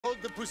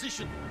Hold the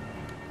position.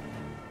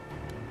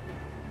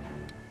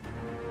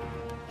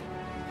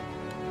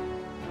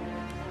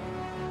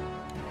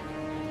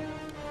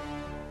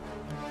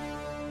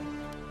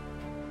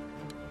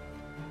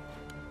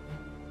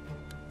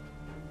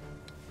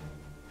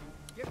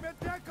 Give me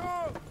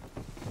Deco!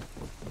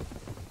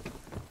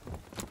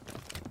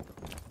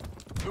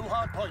 New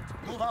hard point.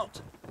 Move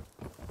out.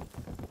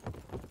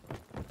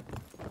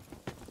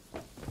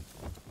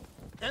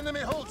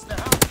 Enemy holds the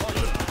hard point.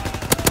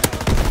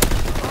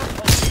 Hard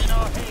point in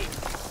our hands.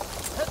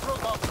 Petrol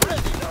box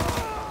ready.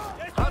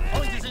 Hard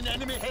point is in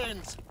enemy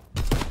hands.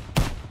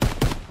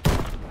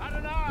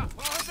 Adana!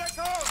 Brauche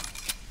Deckung!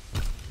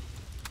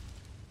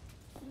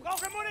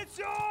 Brauche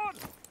Munition!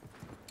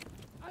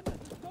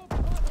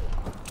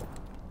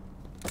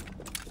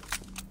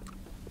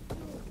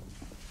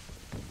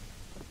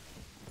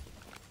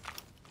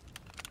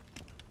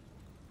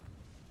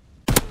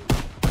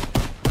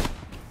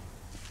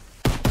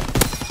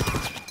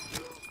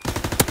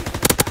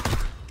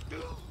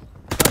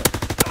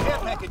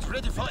 Package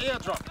ready for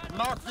airdrop.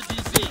 Mark the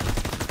DZ.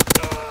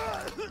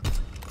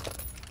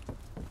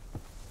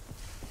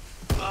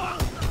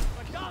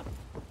 Verdammt!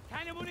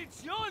 Keine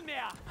Munition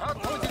mehr!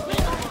 Hardpoint is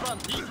being overrun.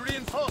 Need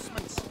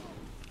reinforcements.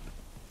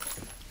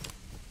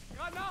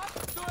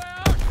 Granaten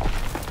zuerst!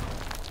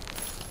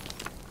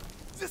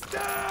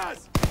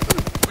 Sisters!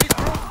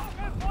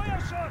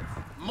 Feuerschutz!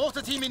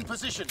 Mortar team in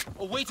position.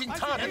 Awaiting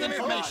target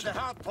information. The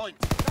hardpoint.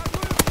 Da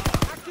drüben!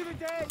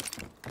 Aktivität!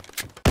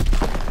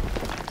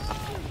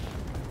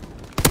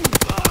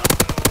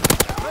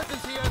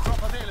 Emergency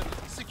airdrop available.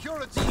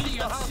 Security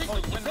lead and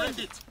signal when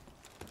ready.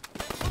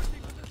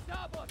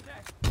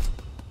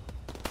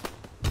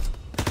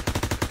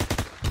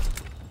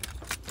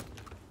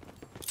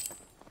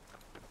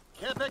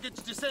 Care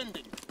package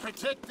descending.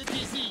 Protect the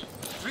DZ.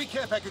 3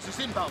 care packages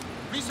inbound.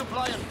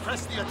 Resupply and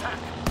press the attack.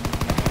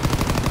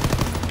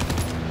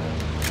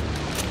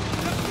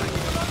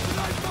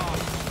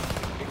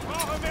 Ich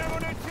brauche mehr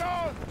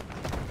Munition!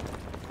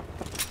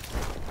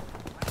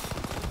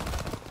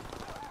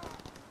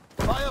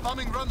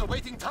 Firebombing run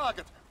awaiting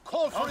target.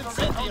 Call for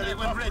incendiary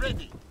when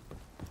ready.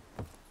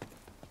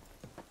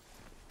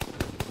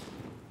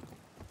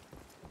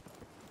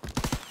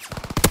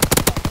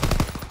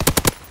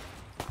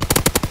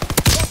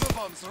 Auto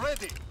bombs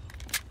ready.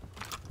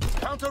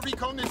 Counter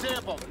recon is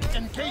airborne.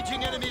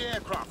 Engaging enemy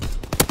aircraft.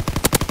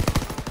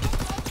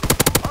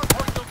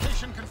 Hardpoint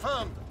location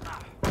confirmed.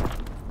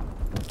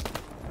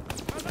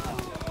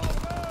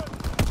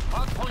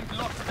 Hardpoint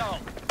locked down.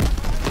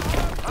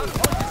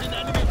 Hardpoint is in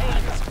enemy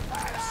hands.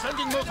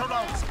 Sending motor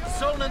rounds.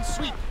 Zone and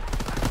sweep.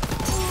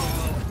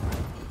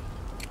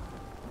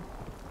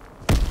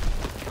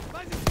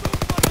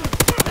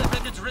 Air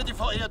package ready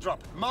for airdrop.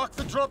 Mark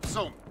the drop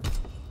zone.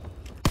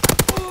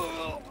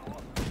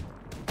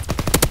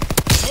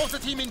 Mortar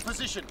team in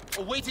position.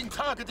 Awaiting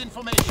target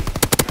information.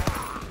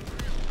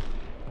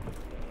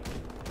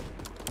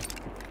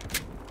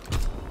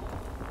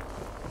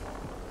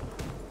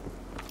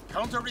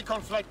 Counter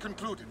recon flight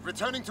concluded.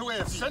 Returning to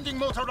air. Sending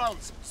motor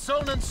rounds.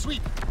 Zone and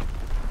sweep.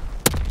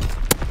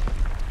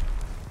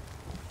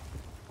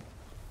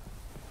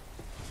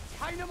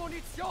 Keine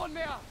Munition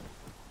mehr!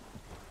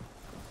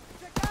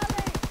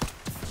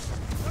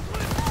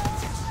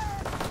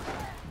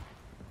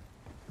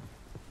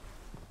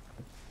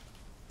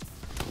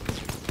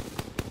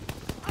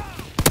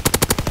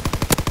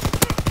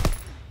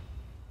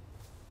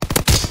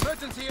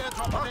 Emergency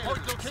airdrop.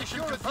 Hardpoint location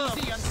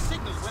confirmed. And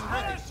signal when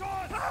ready.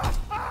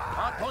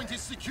 Hardpoint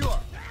is secure.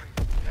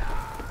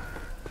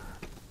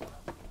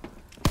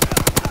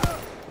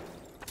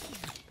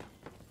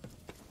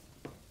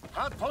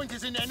 Hardpoint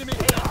is in enemy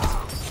hands.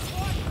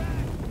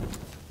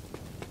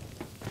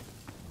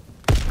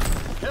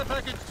 Care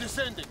package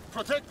descending.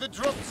 Protect the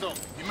drop zone.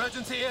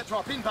 Emergency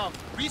airdrop inbound.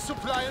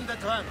 Resupply and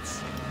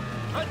advance.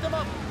 Light them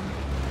up.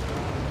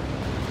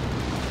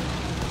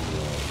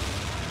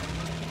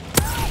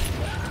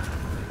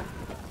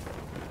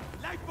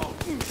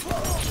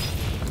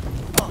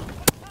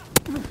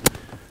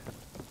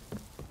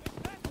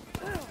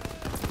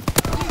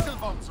 Diesel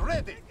bombs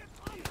ready.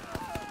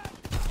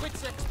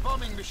 WWII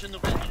bombing mission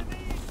ready.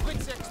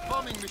 WWII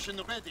bombing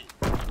mission ready.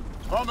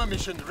 Bomber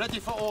mission ready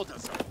for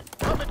orders.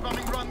 Comet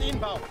bombing run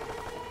inbound.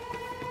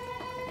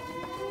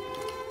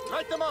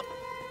 Light them up.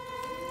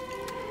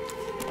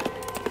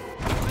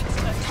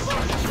 WWII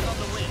bombing mission on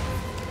the way.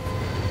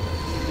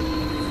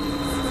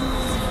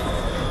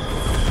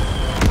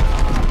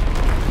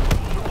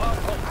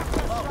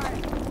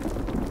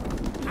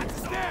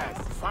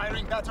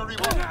 Firing battery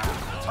 1.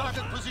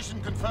 Target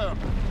position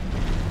confirmed.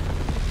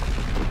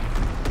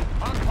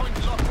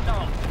 Hardpoint locked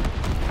down.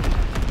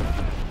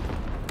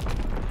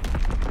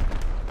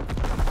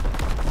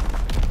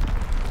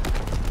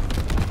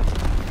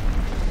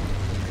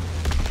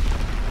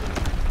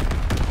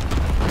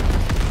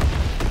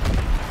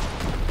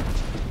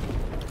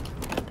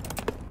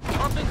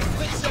 Dropping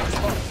WWII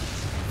bomb.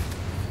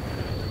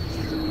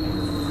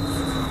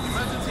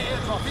 Emergency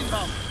airdrop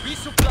inbound.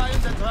 Resupply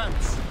and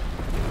advance.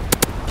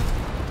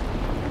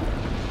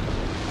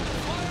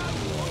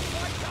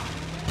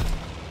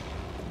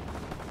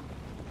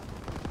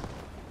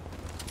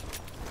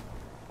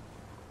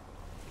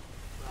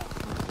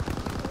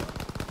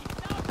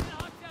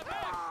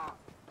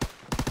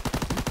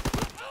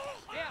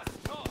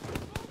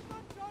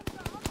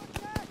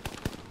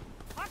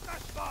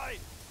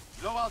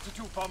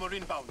 Low-altitude bomber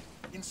inbound.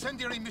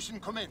 Incendiary mission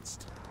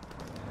commenced.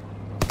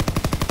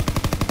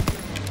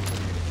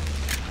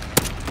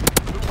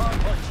 Blue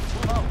hardpoint,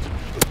 move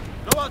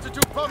out.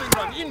 Low-altitude bombing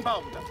run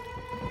inbound.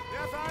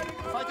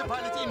 Fighter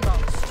pilot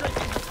inbound, straight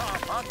in the tar.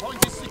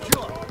 Hardpoint is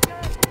secure.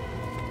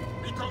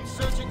 Recon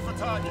searching for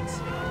targets.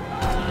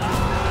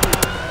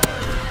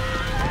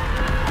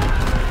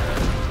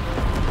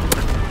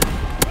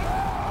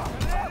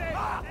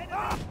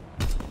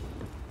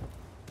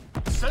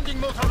 Sending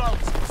motor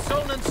rounds.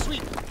 Zone and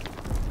sweep.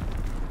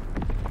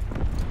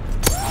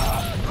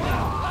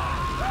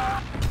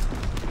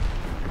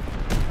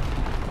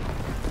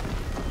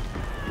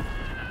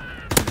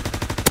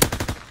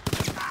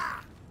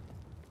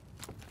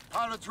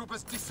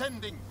 Paratroopers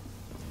descending.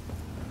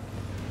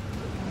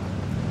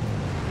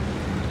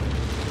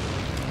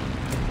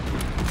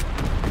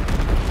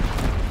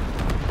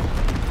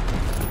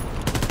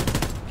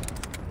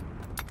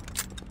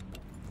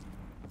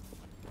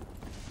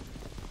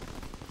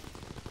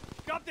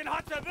 Ich hab den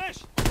Hatz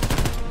erwischt!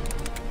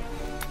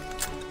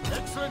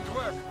 Excellent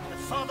work. The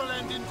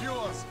fatherland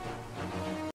endures.